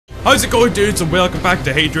How's it going, dudes, and welcome back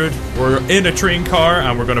to Hatred. We're in a train car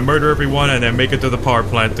and we're gonna murder everyone and then make it to the power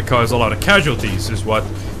plant to cause a lot of casualties, is what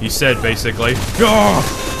he said, basically.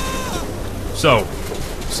 So,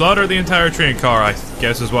 slaughter the entire train car, I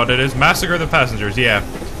guess is what it is. Massacre the passengers, yeah.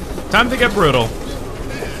 Time to get brutal.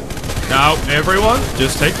 Now, everyone,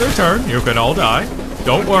 just take their turn. You can all die.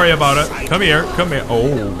 Don't worry about it. Come here, come here.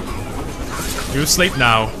 Oh. You sleep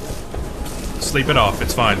now. Sleep it off,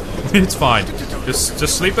 it's fine. It's fine. Just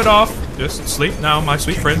sleep it off. Just sleep now, my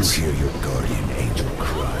sweet prince. Can you hear your guardian angel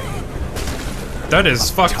crying? That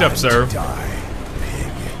is fucked up, sir.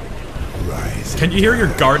 Can you hear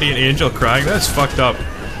your guardian angel crying? That's fucked up.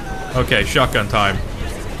 Okay, shotgun time.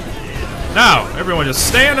 Now, everyone just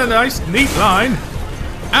stay in a nice, neat line,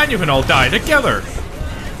 and you can all die together.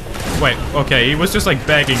 Wait, okay, he was just like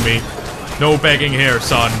begging me. No begging here,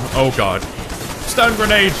 son. Oh god. Stun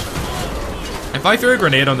grenade. If I threw a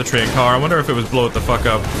grenade on the train car, I wonder if it would blow it the fuck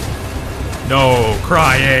up. No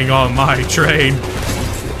crying on my train.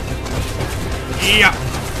 Yeah.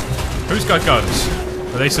 Who's got guns?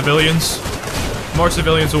 Are they civilians? More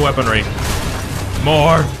civilians with weaponry.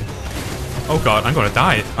 More. Oh god, I'm gonna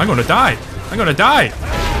die. I'm gonna die. I'm gonna die.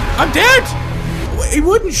 I'm dead! He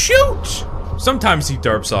wouldn't shoot! Sometimes he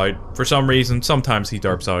derps out. For some reason, sometimes he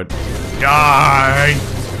derps out. Die!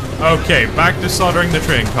 Okay, back to slaughtering the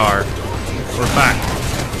train car. We're back.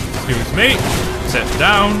 Excuse me. Sit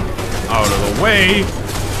down. Out of the way.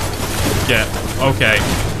 Get. Okay.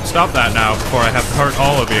 Stop that now before I have to hurt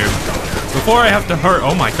all of you. Before I have to hurt.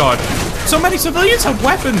 Oh my god. So many civilians have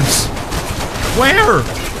weapons. Where?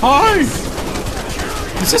 How?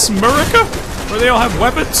 Is this America? Where they all have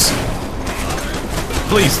weapons?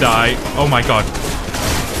 Please die. Oh my god.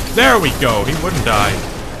 There we go. He wouldn't die.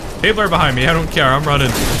 People are behind me. I don't care. I'm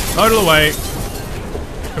running. Out of the way.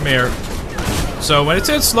 Come here. So when it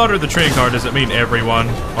says slaughter the train car, does it mean everyone?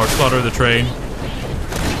 Or slaughter the train?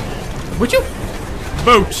 Would you?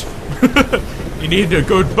 Boat! You need a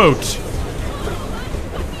good boat.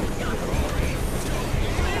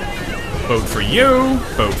 Boat for you,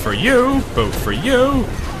 boat for you, boat for you.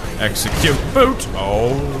 Execute boat.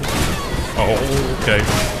 Oh. Oh, okay.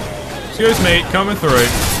 Excuse me, coming through.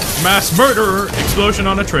 Mass murderer! Explosion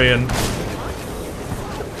on a train.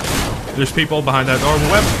 There's people behind that door.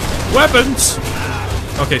 Weapons!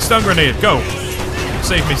 Okay, stun grenade, go!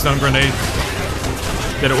 Save me, stun grenade.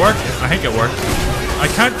 Did it work? I think it worked. I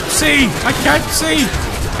can't see! I can't see!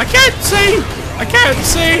 I can't see! I can't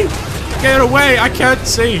see! Get away! I can't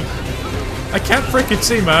see! I can't freaking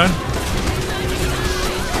see, man.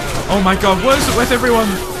 Oh my god, what is it with everyone?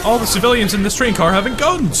 All the civilians in this train car having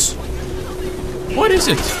guns? What is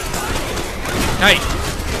it? Hey!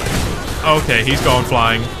 Okay, he's going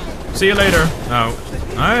flying. See you later. Now,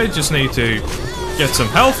 I just need to get some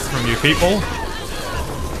health from you people.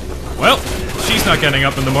 Well, she's not getting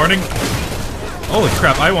up in the morning. Holy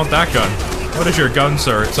crap, I want that gun. What is your gun,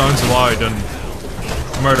 sir? It sounds loud and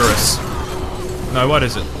murderous. Now, what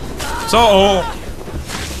is it? So,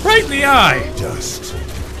 right in the eye. Dust.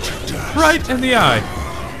 Right in the eye.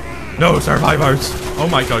 No survivors. Oh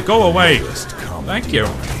my god, go away. Thank you.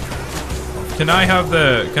 Can I have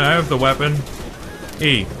the weapon?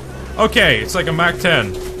 E. Okay, it's like a Mac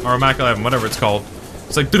 10 or a Mac 11, whatever it's called.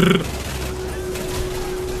 It's like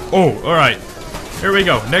oh, alright. Here we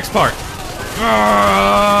go. Next part.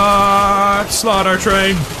 Slaughter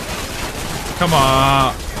train. Come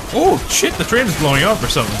on. Oh shit, the train is blowing up or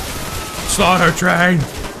something. Slaughter train.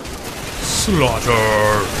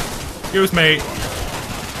 Slaughter. Excuse me.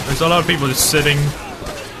 There's a lot of people just sitting.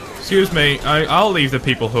 Excuse me. I'll leave the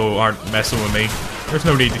people who aren't messing with me. There's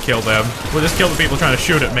no need to kill them. We'll just kill the people trying to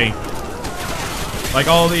shoot at me. Like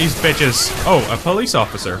all these bitches. Oh, a police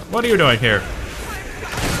officer. What are you doing here?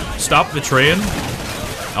 Stop the train?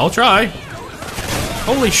 I'll try.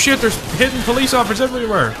 Holy shit, there's hidden police officers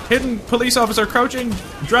everywhere. Hidden police officer crouching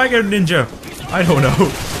dragon ninja. I don't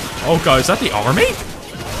know. Oh god, is that the army?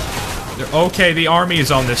 Okay, the army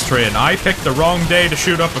is on this train. I picked the wrong day to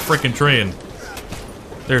shoot up a freaking train.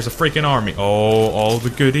 There's a freaking army. Oh, all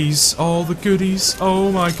the goodies. All the goodies.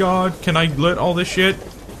 Oh my god. Can I loot all this shit?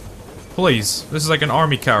 Please. This is like an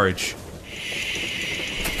army carriage.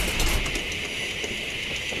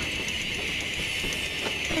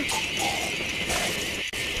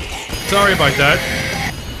 Sorry about that.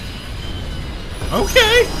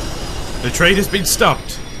 Okay. The train has been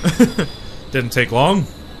stopped. Didn't take long.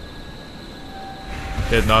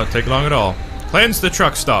 Did not take long at all. Cleanse the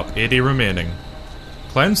truck stop. 80 remaining.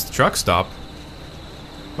 Cleanse the truck stop?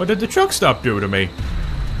 What did the truck stop do to me?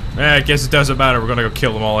 I guess it doesn't matter. We're gonna go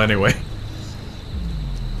kill them all anyway.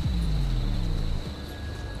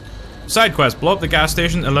 Side quest, blow up the gas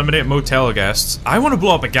station, eliminate motel guests. I want to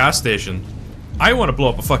blow up a gas station. I want to blow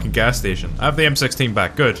up a fucking gas station. I have the M16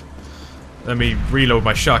 back, good. Let me reload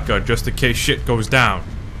my shotgun just in case shit goes down.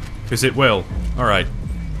 Because it will. Alright.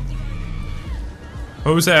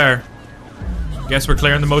 Who's there? Guess we're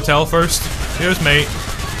clearing the motel first. Here's me.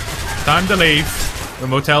 Time to leave. The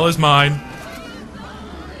motel is mine.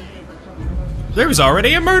 There was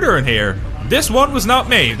already a murder in here. This one was not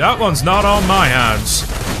me. That one's not on my hands.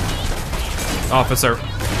 Officer,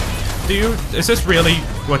 is this really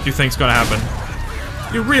what you think's gonna happen?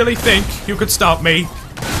 You really think you could stop me?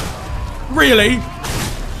 Really?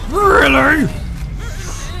 Really?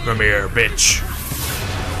 Come here, bitch.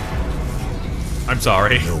 I'm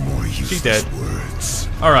sorry. No more She's dead. words.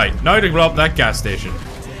 Alright, now to blow up that gas station.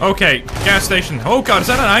 Okay, gas station. Oh god, is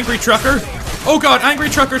that an angry trucker? Oh god, angry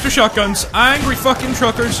truckers with shotguns. Angry fucking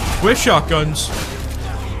truckers with shotguns.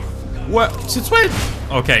 What? Since when?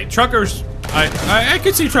 Okay, truckers. I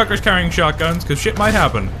could see truckers carrying shotguns, because shit might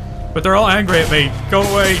happen. But they're all angry at me. Go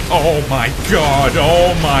away. Oh my god,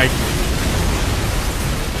 oh my.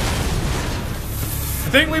 I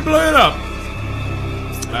think we blew it up.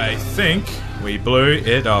 I think we blew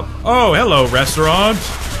it up. Oh, hello, restaurant.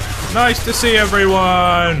 Nice to see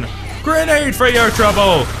everyone. Grenade for your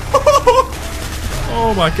trouble.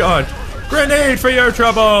 Oh my god. Grenade for your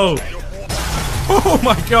trouble. Oh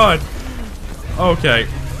my god. Okay.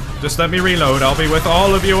 Just let me reload. I'll be with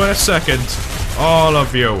all of you in a second. All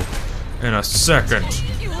of you. In a second.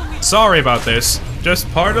 Sorry about this. Just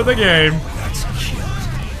part of the game. That's cute.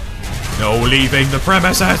 No leaving the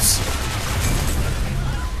premises.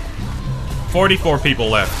 44 people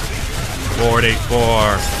left. 44.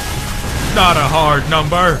 Not a hard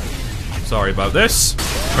number. Sorry about this.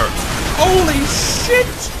 Holy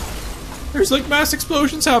shit! There's like mass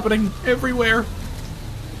explosions happening everywhere.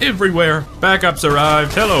 Everywhere. Backups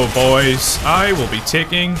arrived. Hello, boys. I will be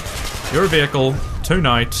taking your vehicle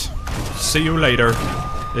tonight. See you later.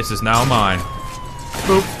 This is now mine.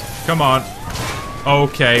 Boop. Come on.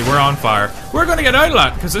 Okay, we're on fire. We're gonna get out of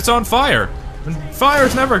that because it's on fire. And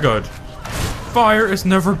fire's never good. Fire is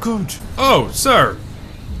never good. Oh, sir.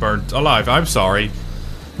 Burnt alive. I'm sorry.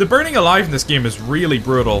 The burning alive in this game is really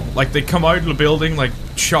brutal. Like, they come out of the building, like,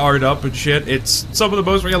 charred up and shit. It's some of the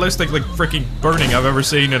most realistic, like, freaking burning I've ever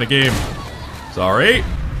seen in a game. Sorry.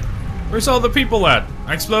 Where's all the people at?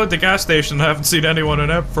 I exploded the gas station. I haven't seen anyone in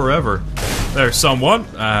it forever. There's someone,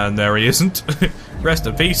 and there he isn't. Rest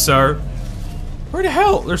in peace, sir. Where the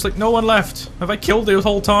hell? There's, like, no one left. Have I killed the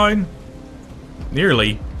whole town?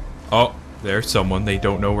 Nearly. Oh, there's someone. They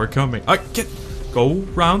don't know we're coming. Go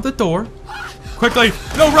round the door. Quickly!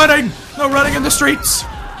 No running! No running in the streets!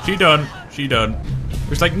 She done. She done.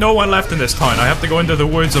 There's like no one left in this town. I have to go into the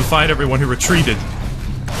woods and find everyone who retreated.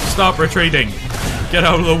 Stop retreating. Get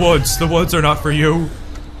out of the woods. The woods are not for you.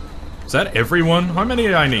 Is that everyone? How many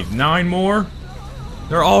do I need? 9 more?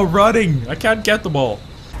 They're all running. I can't get them all.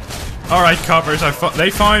 Alright, coppers. They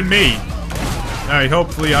found me. Alright,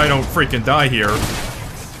 hopefully I don't freaking die here.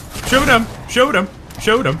 Shoot him! Shoot him!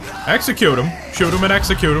 Shoot him! Execute him! Shoot him and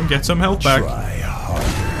execute him. Get some health back. Try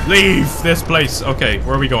harder. Leave this place. Okay,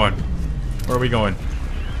 where are we going? Where are we going?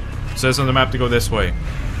 It says on the map to go this way.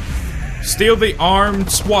 Steal the armed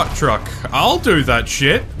SWAT truck. I'll do that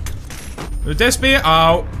shit. Would this be it?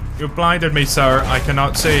 Oh, you blinded me, sir. I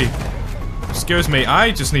cannot see. Excuse me,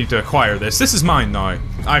 I just need to acquire this. This is mine now.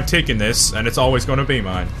 I've taken this, and it's always going to be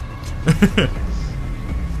mine.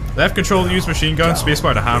 Left control to use machine gun,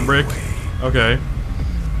 spacebar to handbrake. Okay.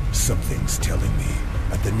 Something's telling me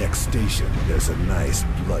at the next station there's a nice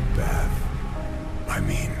bloodbath. I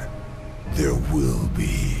mean, there will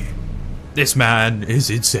be. This man is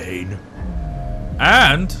insane.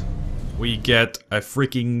 And we get a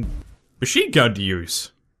freaking machine gun to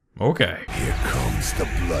use. Okay. Here comes the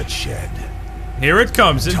bloodshed. Here it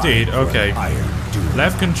comes, indeed. Time for Okay. an iron duel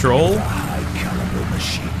Left control. with a high-caliber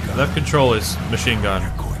machine gun. Left control is machine gun.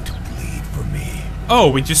 You're going to bleed for me.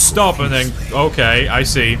 Oh, we just stop and then... Okay, I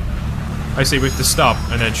see. I see, we have to stop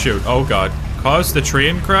and then shoot. Oh god. Cause the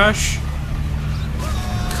train crash?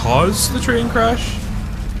 Cause the train crash?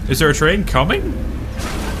 Is there a train coming?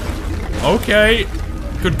 Okay.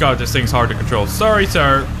 Good god, this thing's hard to control. Sorry,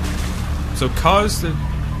 sir. So cause the...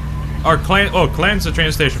 Or cleanse the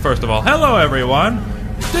train station first of all. Hello, everyone.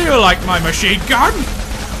 Do you like my machine gun?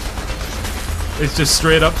 It's just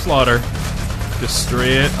straight up slaughter. Just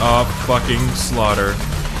straight up fucking slaughter.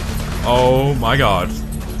 Oh my god.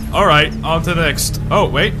 Alright, on to the next. Oh,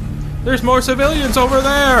 wait. There's more civilians over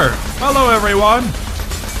there. Hello, everyone.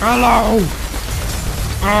 Hello.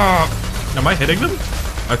 Am I hitting them?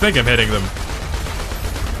 I think I'm hitting them.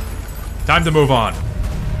 Time to move on.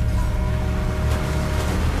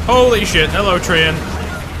 Holy shit, hello train.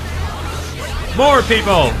 More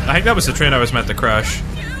people! I think that was the train I was meant to crash.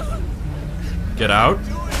 Get out.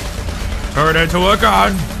 Turn into a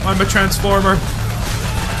gun! I'm a transformer.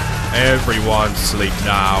 Everyone sleep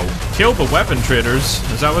now. Kill the weapon traders.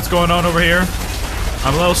 Is that what's going on over here?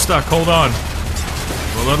 I'm a little stuck, hold on.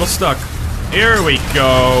 I'm a little stuck. Here we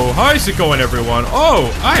go. How's it going, everyone?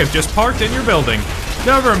 Oh, I have just parked in your building.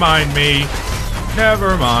 Never mind me.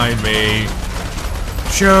 Never mind me.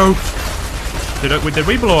 Shoot. Did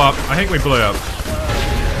we blow up? I think we blew up.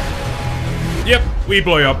 Yep, we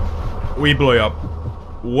blew up. We blew up.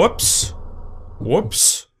 Whoops.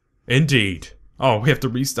 Whoops. Indeed. Oh, we have to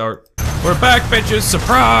restart. We're back, bitches.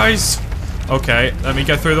 Surprise! Okay, let me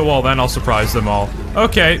get through the wall, then I'll surprise them all.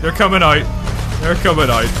 Okay, they're coming out. They're coming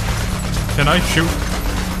out. Can I shoot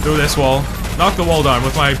through this wall? Knock the wall down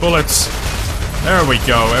with my bullets. There we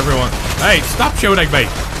go, everyone. Hey, stop shooting me!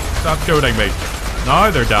 Stop shooting me. Now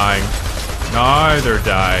they're dying. Now they're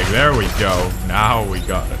dying. There we go. Now we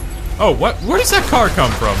got it. Oh, what? Where does that car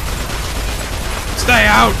come from? Stay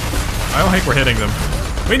out! I don't think we're hitting them.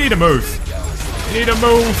 We need to move. We need to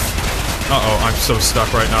move. Uh-oh, I'm so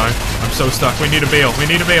stuck right now. I'm so stuck. We need a bail. We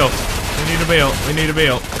need a bail. We need a bail. We need a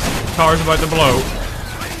bail. Car's about to blow.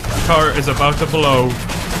 Car is about to blow.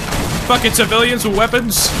 Fucking civilians with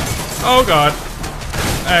weapons. Oh god.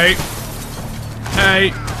 Hey.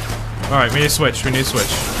 Hey. Alright, we need to switch. We need to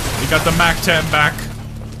switch. We got the Mac 10 back.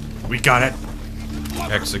 We got it.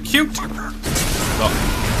 Execute. Oh.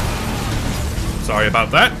 Sorry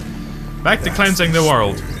about that. Back to cleansing the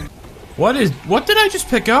world. What did I just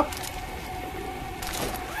pick up?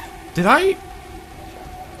 Did I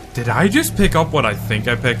just pick up what I think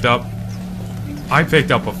I picked up? I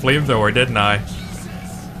picked up a flamethrower, didn't I?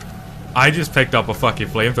 I just picked up a fucking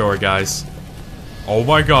flamethrower, guys. Oh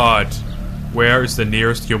my god. Where is the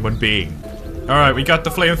nearest human being? Alright, we got the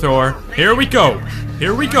flamethrower. Here we go.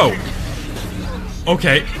 Here we go.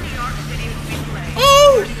 Okay.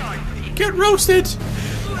 Oh! Get roasted!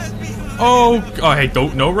 Oh, hey,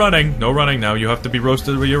 no running. No running now. You have to be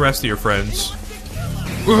roasted with the rest of your friends.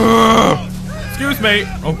 Ugh. Excuse me.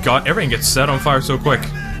 Oh god, everything gets set on fire so quick.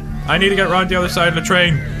 I need to get around the other side of the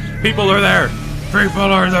train. People are there. People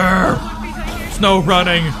are there. There's no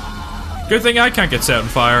running. Good thing I can't get set on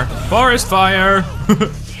fire. Forest fire.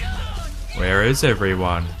 Where is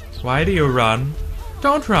everyone? Why do you run?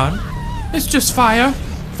 Don't run. It's just fire.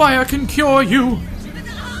 Fire can cure you.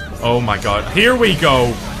 Oh my god. Here we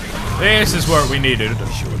go. This is what we needed.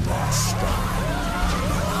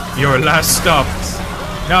 Your last stop.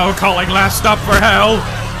 Now calling last stop for hell.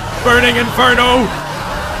 Burning Inferno.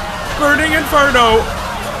 Burning Inferno.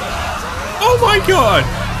 Oh my god.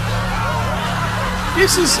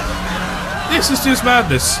 This is just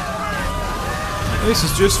madness. This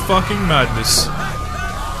is just fucking madness.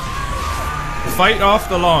 Fight off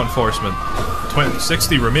the law enforcement.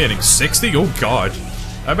 60 remaining. 60? Oh god.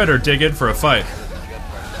 I better dig in for a fight.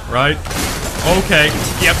 Right? Okay.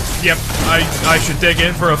 Yep. I should dig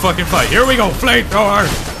in for a fucking fight. Here we go. Flamethrower.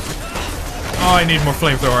 Oh, I need more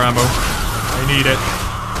flamethrower ammo. I need it.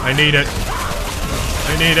 I need it.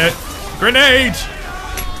 I need it. Grenade!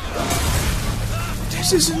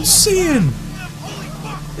 This is insane.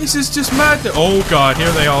 This is just mad. Oh god,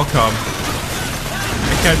 here they all come.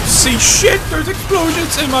 I can't see shit. There's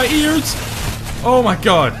explosions in my ears. Oh my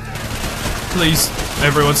god. Please,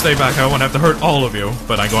 everyone stay back. I won't have to hurt all of you,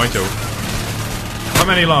 but I'm going to. How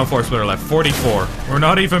many law enforcement are left? 44. We're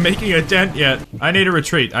not even making a dent yet. I need a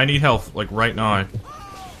retreat. I need help, like right now.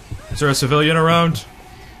 Is there a civilian around?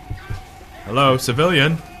 Hello,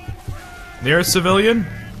 civilian? Nearest civilian?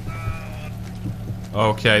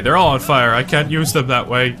 Okay, they're all on fire. I can't use them that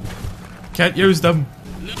way. Can't use them.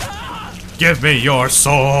 Give me your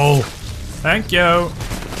soul. Thank you.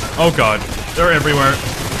 Oh god, they're everywhere.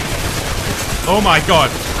 Oh my god.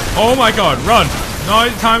 Oh my god, run. Now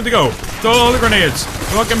it's time to go. Throw all the grenades.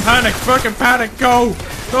 Fucking panic, go.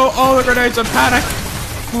 Throw all the grenades and panic.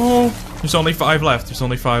 Oh, there's only 5 left. There's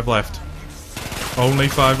only 5 left. Only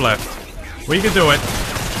 5 left. We can do it.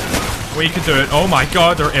 We can do it. Oh my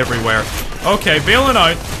god, they're everywhere. Okay, bailing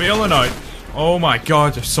out. Bailing out. Oh my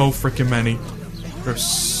god, there's so freaking many. There's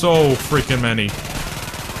so freaking many.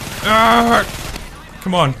 Ah,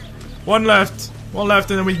 come on. 1 left. 1 left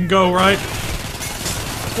and then we can go, right?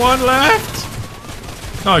 1 left.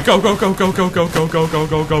 No, go.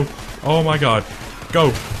 Oh my god.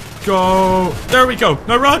 Go. Go. There we go.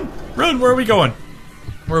 Now run. Run. Where are we going?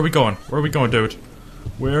 Where are we going? Where are we going, dude?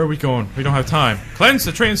 Where are we going? We don't have time. Cleanse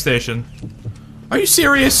the train station. Are you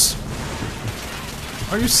serious?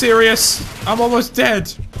 Are you serious? I'm almost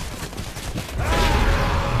dead.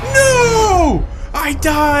 No! I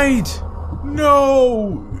died!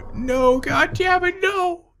 No! No, god damn it,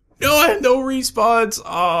 no! No, I have no respawns!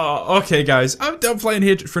 Oh, okay, guys. I'm done playing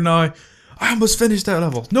Hatred for now. I almost finished that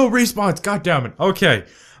level. No respawns, god damn it. Okay.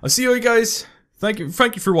 I'll see you guys. Thank you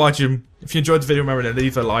for watching. If you enjoyed the video, remember to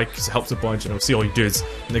leave a like, because it helps a bunch, and I'll see all you dudes in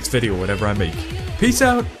the next video, whatever I make. Peace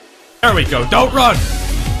out. There we go. Don't run!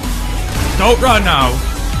 Don't run now!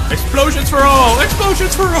 Explosions for all!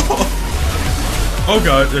 Explosions for all! Oh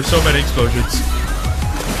god, there's so many explosions.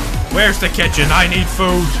 Where's the kitchen? I need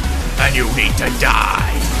food. And you need to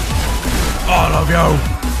die. All of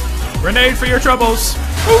you. Grenade for your troubles.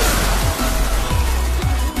 Oof.